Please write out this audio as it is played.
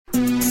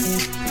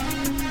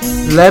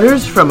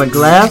Letters from a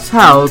Glass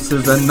House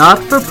is a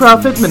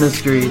not-for-profit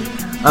ministry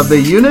of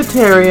the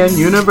Unitarian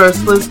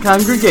Universalist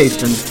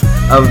congregation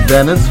of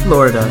Venice,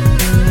 Florida.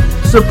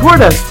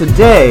 Support us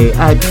today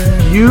at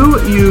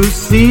uucov.org.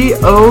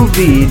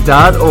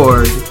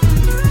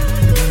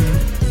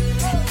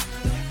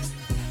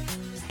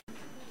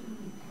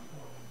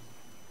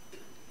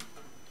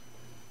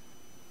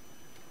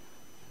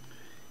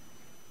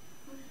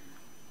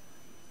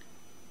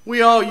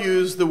 We all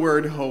use the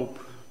word hope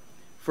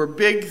for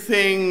big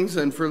things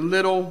and for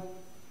little.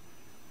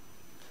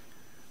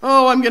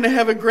 Oh, I'm going to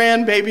have a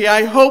grandbaby.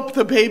 I hope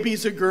the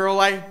baby's a girl.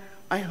 I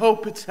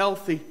hope it's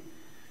healthy.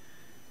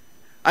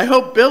 I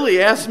hope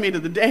Billy asks me to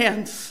the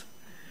dance.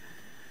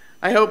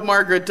 I hope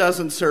Margaret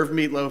doesn't serve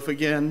meatloaf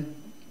again.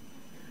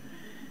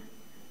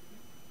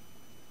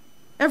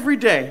 Every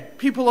day,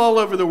 people all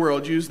over the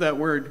world use that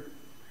word.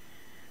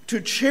 To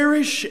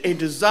cherish a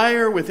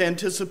desire with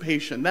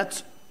anticipation,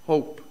 that's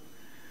hope.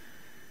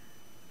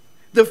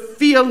 The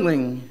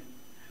feeling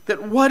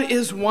that what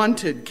is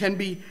wanted can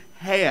be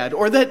had,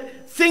 or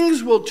that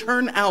things will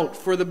turn out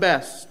for the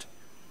best.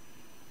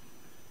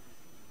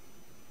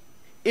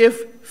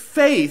 If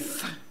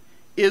faith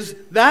is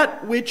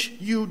that which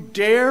you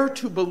dare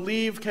to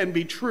believe can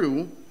be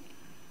true,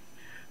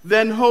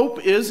 then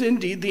hope is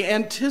indeed the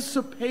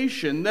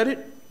anticipation that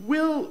it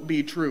will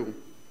be true.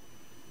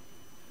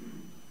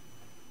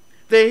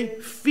 They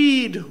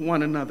feed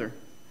one another.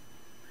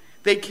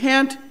 They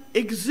can't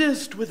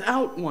exist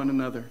without one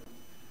another.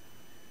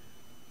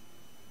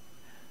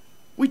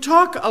 We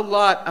talk a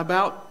lot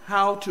about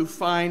how to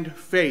find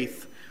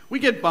faith. We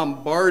get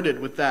bombarded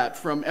with that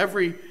from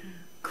every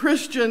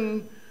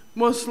Christian,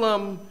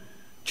 Muslim,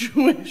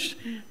 Jewish.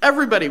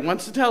 Everybody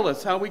wants to tell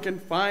us how we can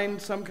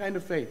find some kind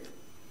of faith.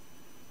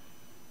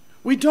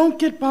 We don't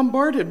get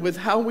bombarded with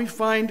how we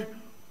find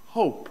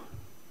hope.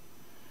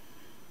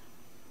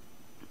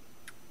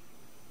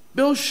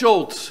 Bill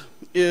Schultz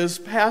is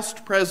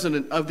past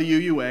president of the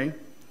UUA.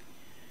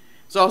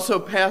 He's also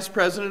past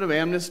president of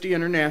Amnesty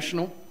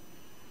International.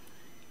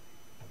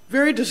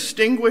 Very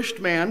distinguished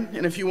man,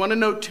 and if you want to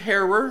know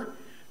terror,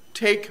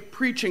 take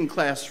preaching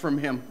class from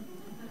him.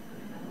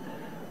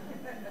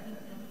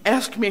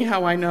 Ask me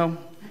how I know.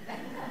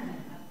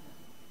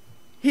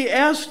 He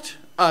asked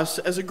us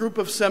as a group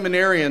of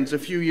seminarians a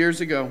few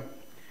years ago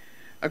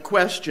a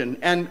question,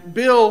 and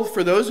Bill,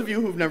 for those of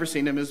you who've never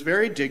seen him, is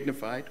very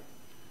dignified.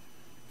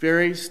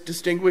 Very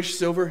distinguished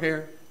silver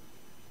hair,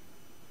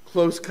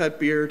 close-cut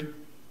beard.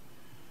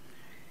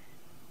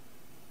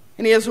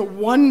 And he has a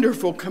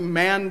wonderful,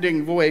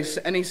 commanding voice.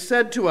 And he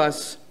said to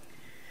us,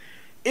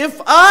 if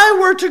I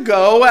were to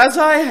go, as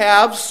I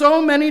have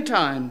so many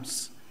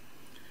times,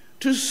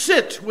 to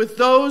sit with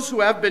those who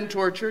have been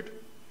tortured,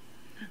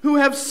 who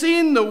have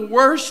seen the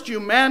worst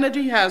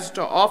humanity has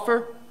to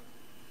offer,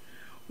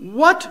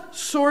 what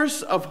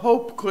source of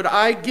hope could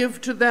I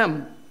give to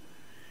them?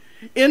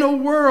 In a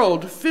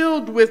world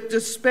filled with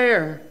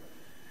despair,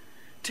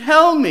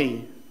 tell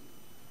me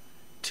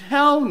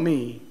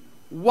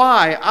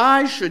why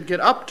I should get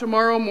up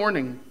tomorrow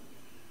morning,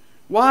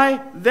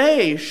 why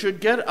they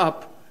should get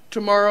up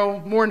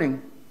tomorrow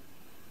morning.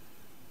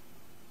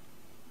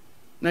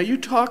 Now you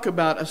talk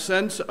about a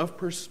sense of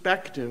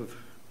perspective.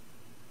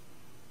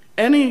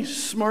 Any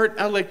smart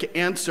aleck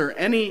answer,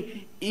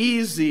 any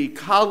easy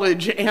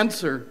college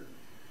answer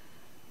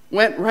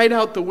went right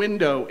out the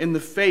window in the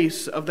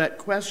face of that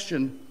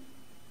question.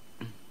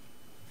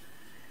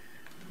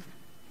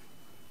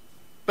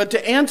 But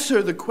to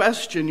answer the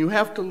question, you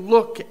have to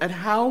look at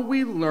how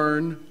we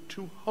learn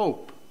to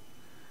hope.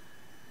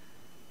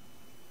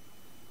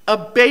 A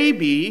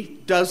baby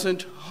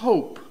doesn't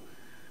hope.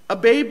 A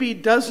baby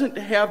doesn't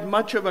have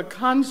much of a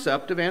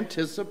concept of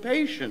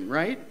anticipation,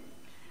 right?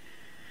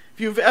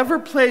 If you've ever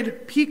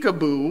played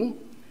peekaboo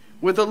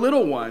with a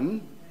little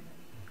one,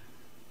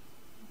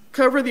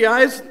 cover the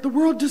eyes, the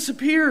world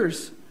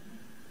disappears.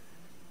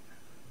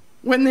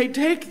 When they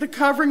take the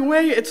covering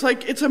away, it's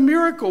like it's a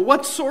miracle.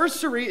 What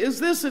sorcery is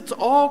this? It's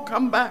all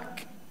come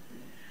back.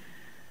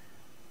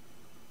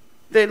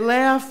 They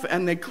laugh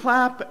and they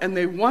clap and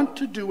they want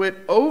to do it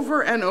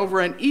over and over,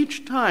 and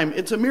each time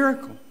it's a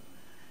miracle.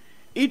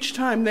 Each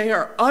time they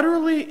are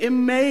utterly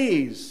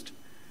amazed.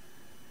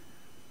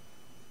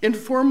 In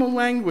formal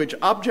language,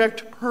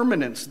 object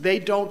permanence, they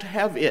don't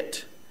have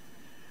it.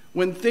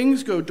 When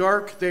things go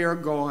dark, they are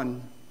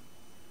gone.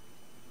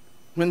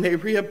 When they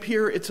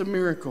reappear, it's a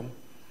miracle.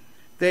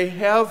 They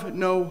have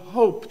no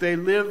hope. They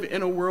live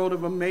in a world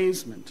of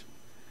amazement.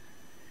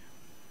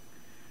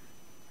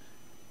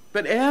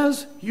 But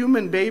as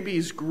human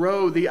babies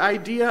grow, the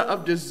idea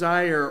of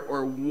desire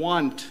or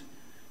want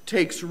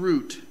takes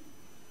root.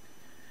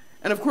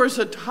 And of course,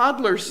 a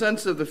toddler's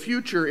sense of the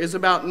future is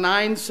about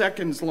 9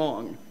 seconds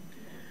long.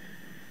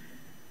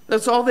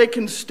 That's all they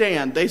can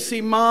stand. They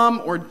see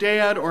mom or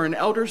dad or an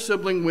elder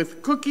sibling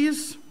with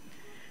cookies.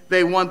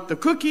 They want the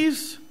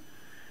cookies.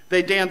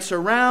 They dance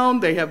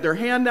around. They have their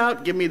hand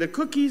out. Give me the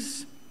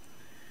cookies.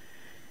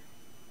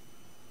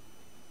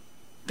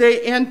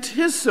 They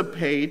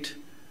anticipate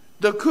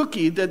the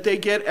cookie that they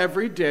get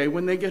every day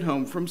when they get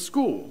home from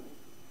school.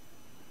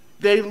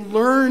 They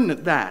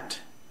learn that.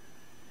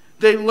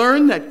 They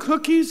learn that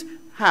cookies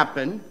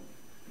happen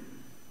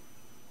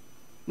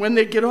when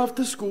they get off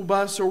the school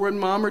bus or when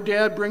mom or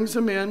dad brings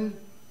them in.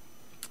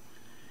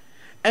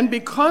 And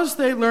because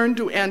they learn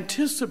to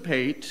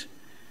anticipate,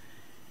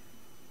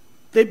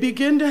 they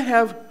begin to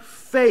have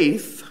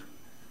faith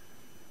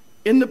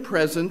in the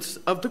presence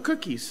of the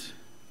cookies.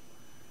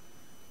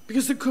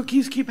 Because the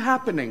cookies keep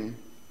happening.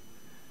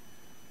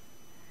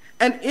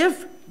 And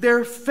if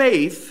their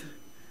faith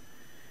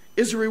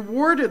is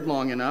rewarded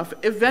long enough,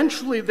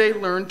 eventually they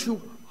learn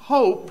to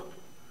hope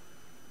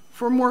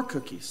for more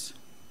cookies.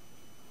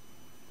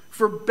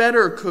 For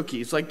better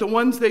cookies, like the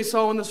ones they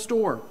saw in the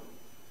store.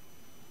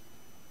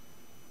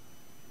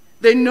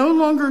 They no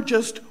longer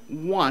just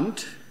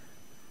want,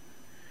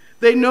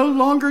 they no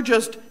longer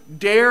just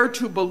dare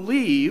to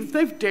believe.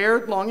 They've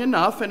dared long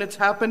enough, and it's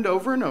happened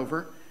over and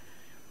over.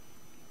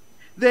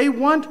 They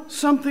want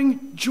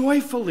something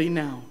joyfully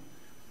now.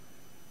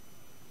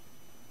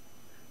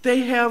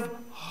 They have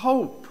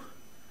hope.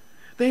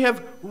 They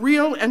have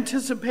real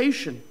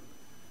anticipation.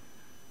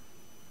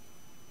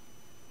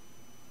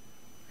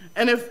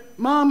 And if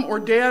mom or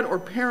dad or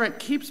parent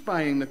keeps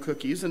buying the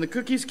cookies, and the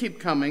cookies keep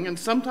coming, and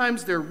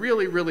sometimes they're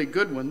really, really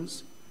good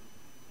ones,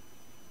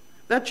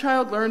 that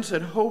child learns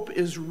that hope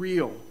is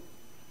real,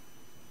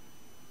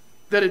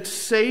 that it's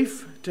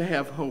safe to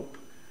have hope,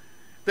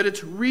 that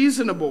it's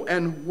reasonable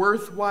and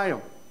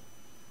worthwhile.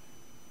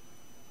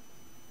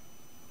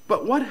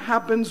 But what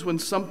happens when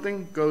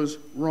something goes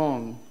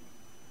wrong?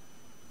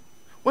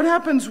 What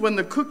happens when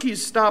the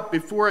cookies stop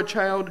before a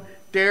child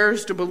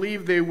dares to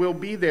believe they will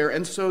be there,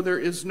 and so there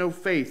is no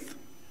faith?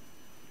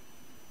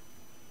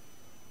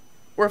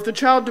 Or if the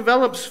child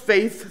develops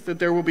faith that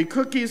there will be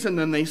cookies and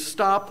then they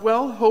stop,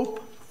 well,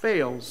 hope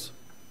fails.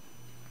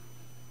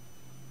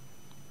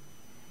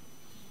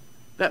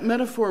 That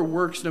metaphor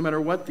works no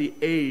matter what the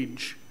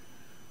age.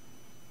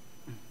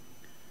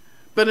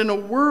 But in a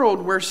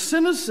world where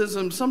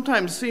cynicism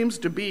sometimes seems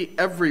to be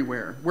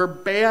everywhere, where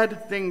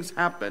bad things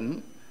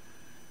happen,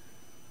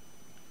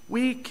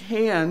 we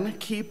can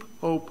keep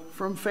hope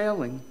from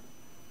failing.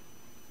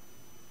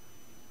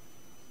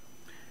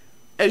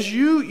 As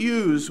you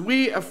use,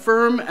 we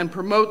affirm and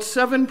promote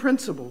 7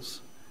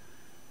 principles: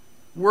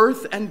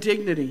 worth and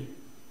dignity,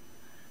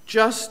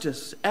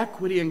 justice,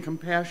 equity and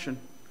compassion,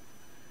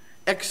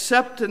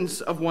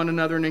 acceptance of one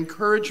another and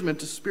encouragement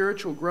to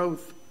spiritual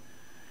growth,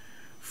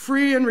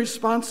 free and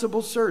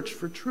responsible search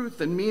for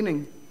truth and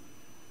meaning,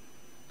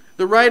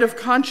 the right of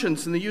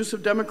conscience and the use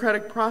of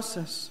democratic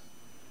process,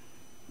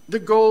 the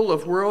goal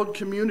of world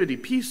community,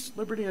 peace,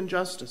 liberty, and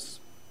justice,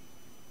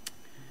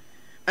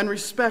 and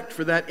respect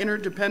for that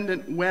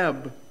interdependent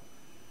web.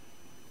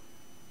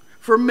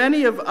 For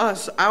many of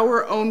us,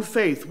 our own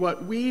faith,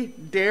 what we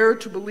dare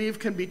to believe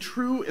can be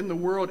true in the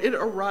world, it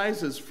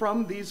arises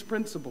from these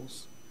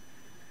principles.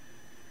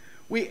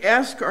 We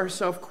ask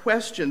ourselves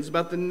questions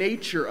about the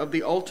nature of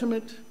the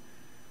ultimate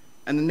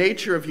and the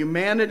nature of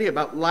humanity,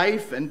 about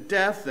life and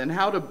death and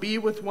how to be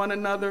with one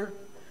another.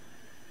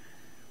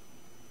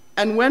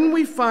 And when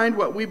we find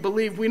what we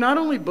believe, we not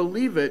only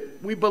believe it,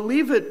 we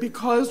believe it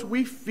because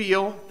we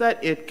feel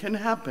that it can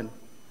happen.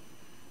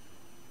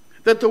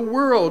 That the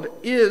world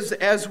is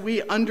as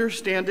we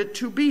understand it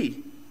to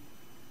be.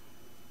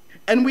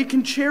 And we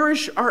can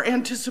cherish our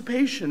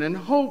anticipation and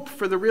hope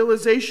for the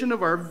realization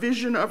of our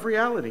vision of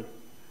reality.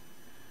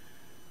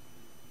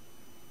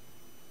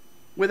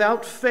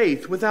 Without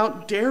faith,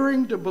 without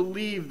daring to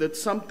believe that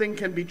something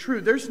can be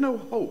true, there's no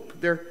hope.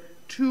 They're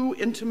too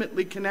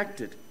intimately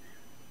connected.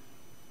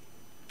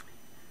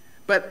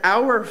 But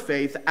our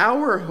faith,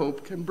 our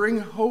hope, can bring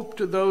hope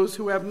to those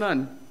who have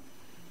none.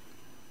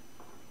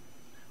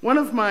 One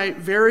of my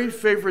very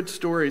favorite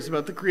stories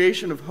about the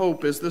creation of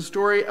hope is the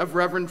story of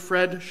Reverend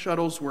Fred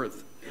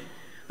Shuttlesworth.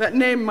 That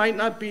name might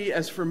not be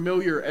as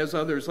familiar as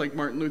others like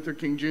Martin Luther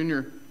King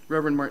Jr.,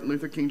 Reverend Martin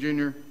Luther King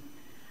Jr.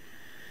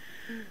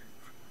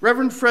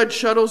 Reverend Fred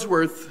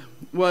Shuttlesworth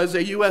was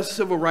a U.S.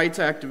 civil rights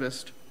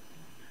activist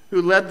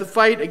who led the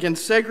fight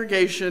against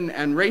segregation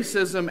and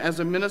racism as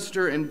a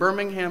minister in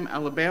Birmingham,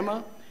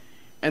 Alabama,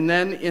 and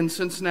then in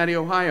Cincinnati,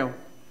 Ohio.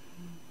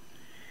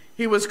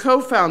 He was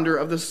co-founder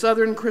of the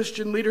Southern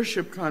Christian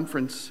Leadership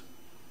Conference,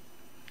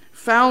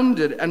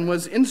 founded and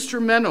was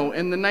instrumental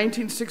in the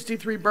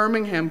 1963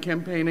 Birmingham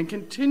campaign, and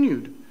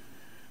continued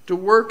to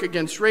work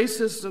against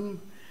racism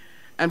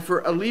and for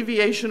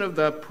alleviation of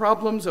the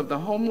problems of the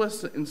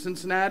homeless in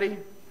Cincinnati.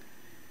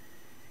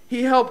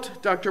 He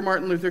helped Dr.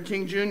 Martin Luther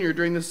King Jr.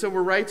 during the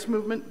Civil Rights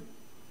Movement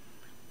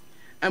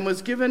and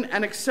was given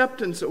an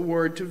acceptance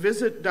award to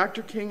visit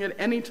Dr. King at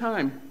any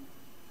time.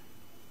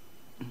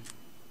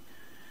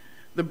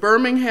 The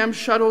Birmingham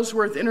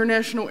Shuttlesworth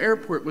International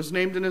Airport was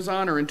named in his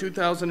honor in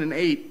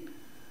 2008.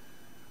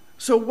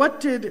 So what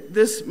did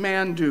this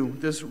man do,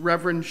 this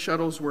Reverend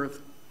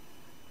Shuttlesworth?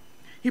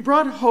 He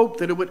brought hope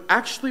that it would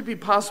actually be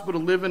possible to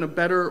live in a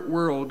better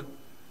world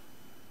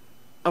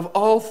of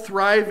all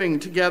thriving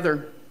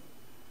together.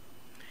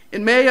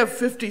 In May of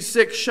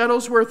 '56,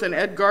 Shuttlesworth and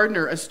Ed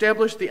Gardner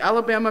established the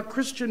Alabama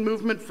Christian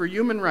Movement for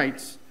Human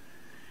Rights.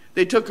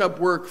 They took up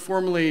work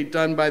formerly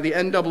done by the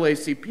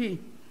NAACP.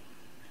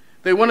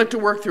 They wanted to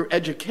work through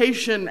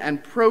education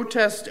and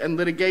protest and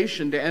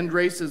litigation to end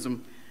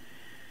racism.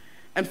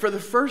 And for the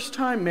first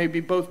time, maybe,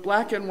 both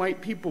black and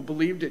white people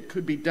believed it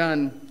could be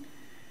done,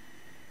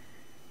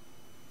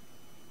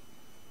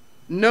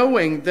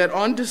 knowing that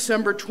on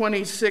December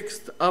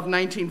 26th of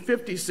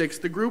 1956,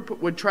 the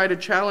group would try to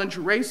challenge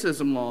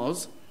racism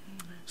laws.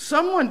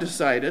 Someone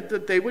decided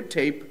that they would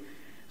tape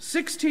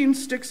 16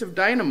 sticks of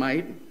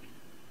dynamite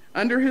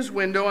under his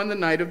window on the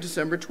night of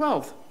December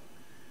 12th.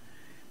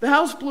 The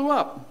house blew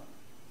up.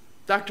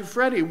 Dr.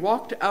 Freddie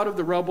walked out of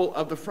the rubble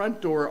of the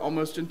front door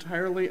almost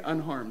entirely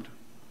unharmed.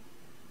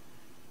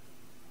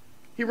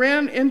 He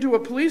ran into a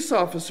police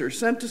officer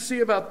sent to see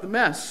about the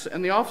mess,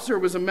 and the officer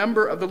was a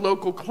member of the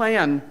local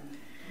Klan.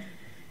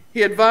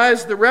 He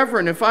advised the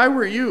Reverend, "If I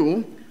were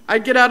you,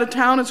 I'd get out of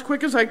town as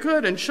quick as I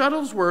could," and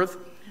Shuttlesworth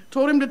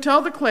told him to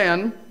tell the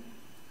Klan,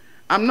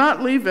 "I'm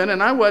not leaving,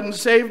 and I wasn't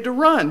saved to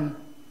run."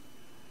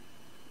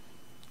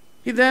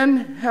 He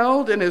then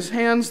held in his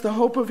hands the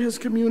hope of his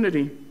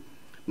community,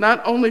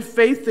 not only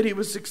faith that he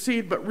would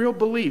succeed, but real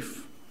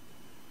belief.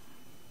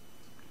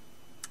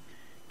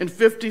 In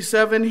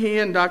 '57, he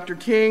and Dr.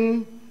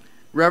 King,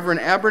 Reverend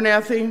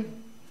Abernathy,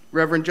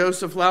 Reverend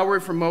Joseph Lowry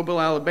from Mobile,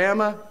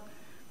 Alabama,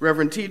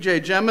 Reverend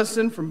T.J.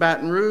 Jemison from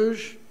Baton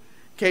Rouge,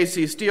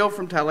 Casey Steele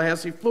from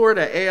Tallahassee,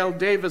 Florida, A.L.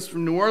 Davis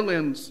from New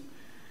Orleans,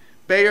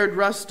 Bayard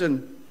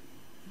Rustin,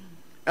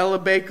 Ella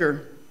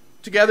Baker.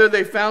 Together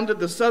they founded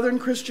the Southern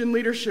Christian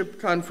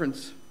Leadership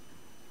Conference.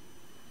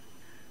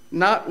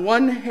 Not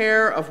one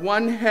hair of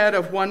one head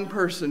of one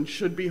person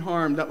should be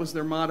harmed. That was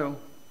their motto.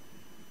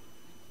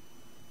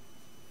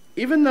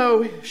 Even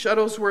though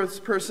Shuttlesworth's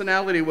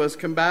personality was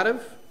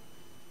combative,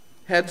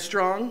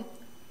 headstrong,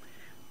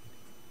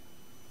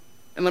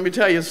 and let me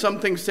tell you, some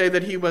things say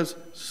that he was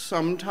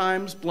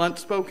sometimes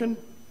blunt-spoken,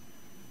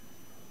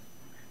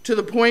 to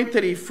the point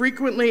that he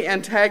frequently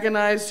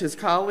antagonized his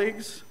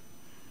colleagues,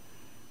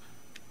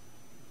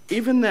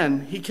 even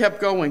then, he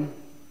kept going.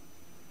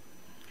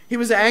 He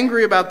was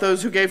angry about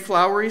those who gave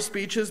flowery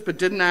speeches but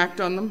didn't act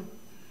on them.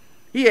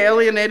 He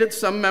alienated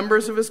some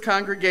members of his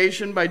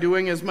congregation by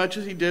doing as much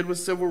as he did with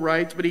civil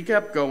rights, but he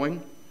kept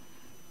going.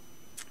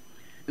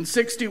 In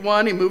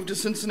 '61, he moved to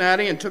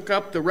Cincinnati and took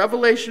up the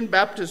Revelation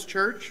Baptist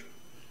Church.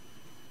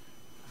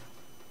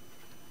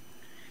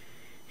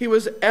 He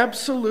was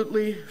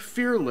absolutely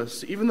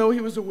fearless, even though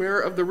he was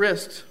aware of the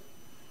risks.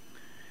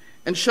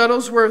 And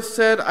Shuttlesworth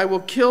said, "I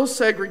will kill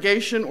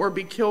segregation or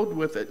be killed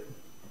with it."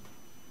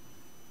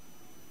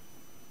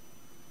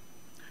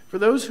 For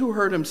those who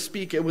heard him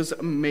speak, it was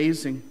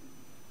amazing.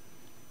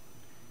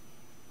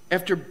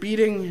 After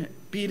beatings,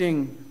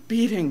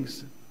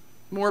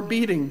 more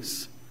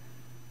beatings,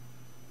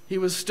 he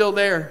was still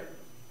there.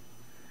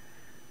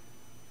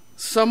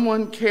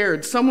 Someone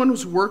cared. Someone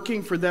was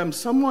working for them.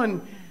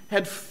 Someone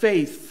had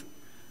faith.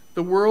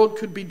 The world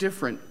could be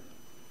different.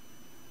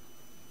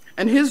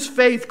 And his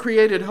faith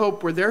created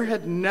hope where there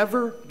had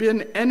never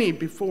been any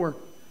before.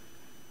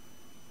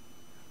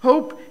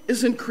 Hope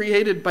isn't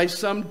created by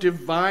some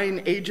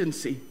divine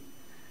agency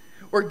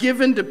or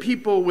given to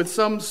people with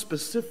some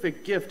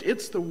specific gift.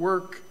 It's the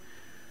work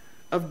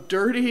of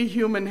dirty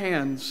human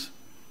hands.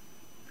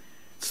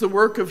 It's the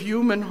work of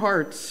human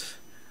hearts.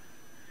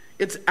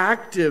 It's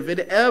active.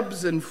 It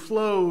ebbs and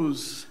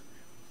flows.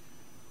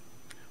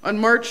 On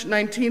March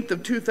 19th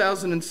of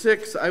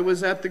 2006, I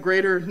was at the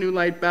Greater New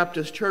Light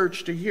Baptist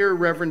Church to hear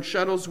Reverend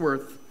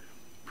Shuttlesworth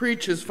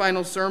preach his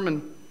final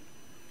sermon.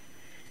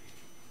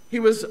 He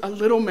was a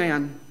little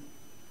man.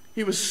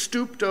 He was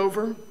stooped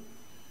over,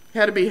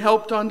 had to be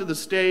helped onto the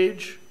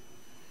stage.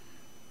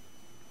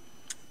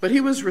 But he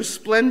was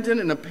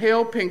resplendent in a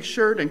pale pink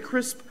shirt and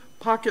crisp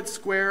pocket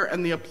square,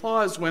 and the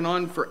applause went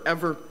on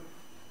forever.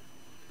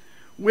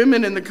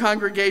 Women in the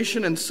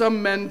congregation and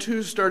some men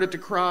too started to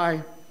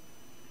cry.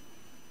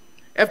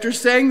 After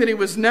saying that he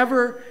was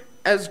never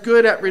as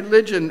good at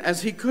religion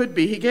as he could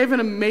be, he gave an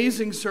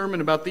amazing sermon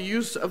about the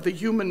use of the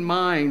human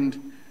mind.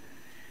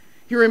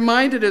 He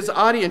reminded his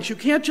audience, you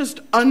can't just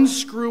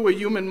unscrew a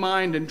human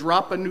mind and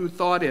drop a new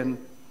thought in.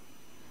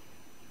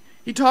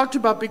 He talked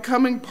about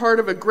becoming part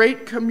of a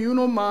great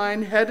communal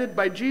mind headed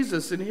by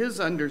Jesus in his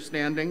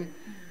understanding,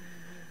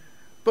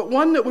 but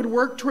one that would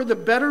work toward the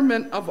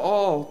betterment of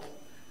all.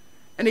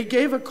 And he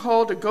gave a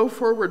call to go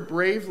forward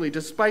bravely,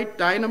 despite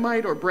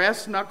dynamite or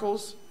brass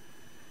knuckles,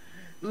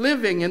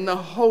 living in the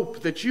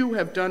hope that you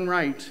have done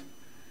right,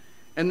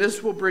 and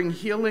this will bring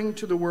healing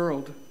to the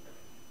world.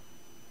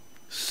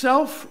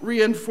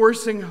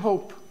 Self-reinforcing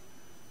hope.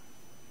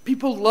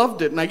 People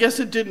loved it, and I guess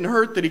it didn't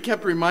hurt that he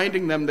kept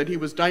reminding them that he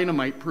was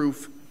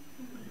dynamite-proof.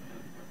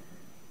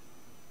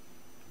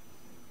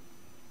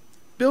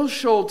 Bill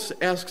Schultz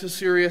asks a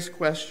serious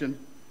question.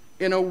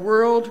 In a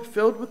world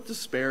filled with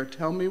despair,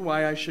 tell me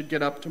why I should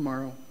get up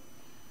tomorrow.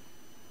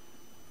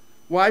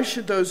 Why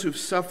should those who've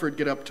suffered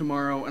get up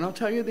tomorrow? And I'll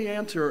tell you the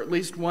answer, or at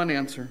least one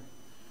answer.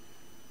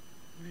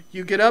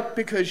 You get up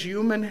because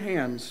human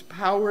hands,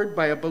 powered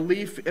by a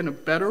belief in a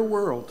better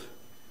world,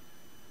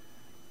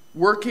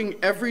 working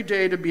every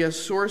day to be a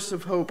source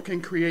of hope,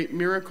 can create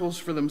miracles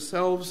for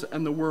themselves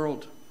and the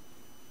world.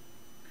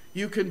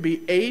 You can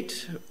be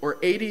 8 or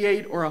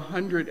 88 or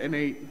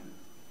 108,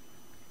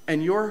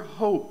 and your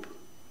hope,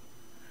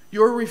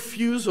 your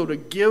refusal to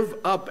give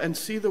up and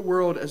see the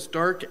world as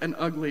dark and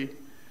ugly,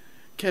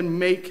 can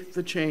make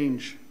the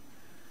change.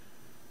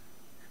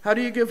 How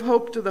do you give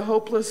hope to the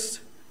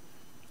hopeless?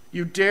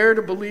 You dare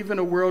to believe in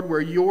a world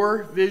where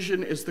your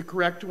vision is the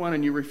correct one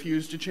and you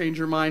refuse to change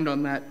your mind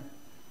on that.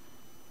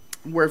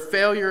 Where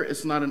failure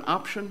is not an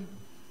option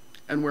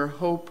and where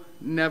hope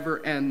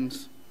never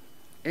ends.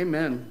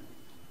 Amen.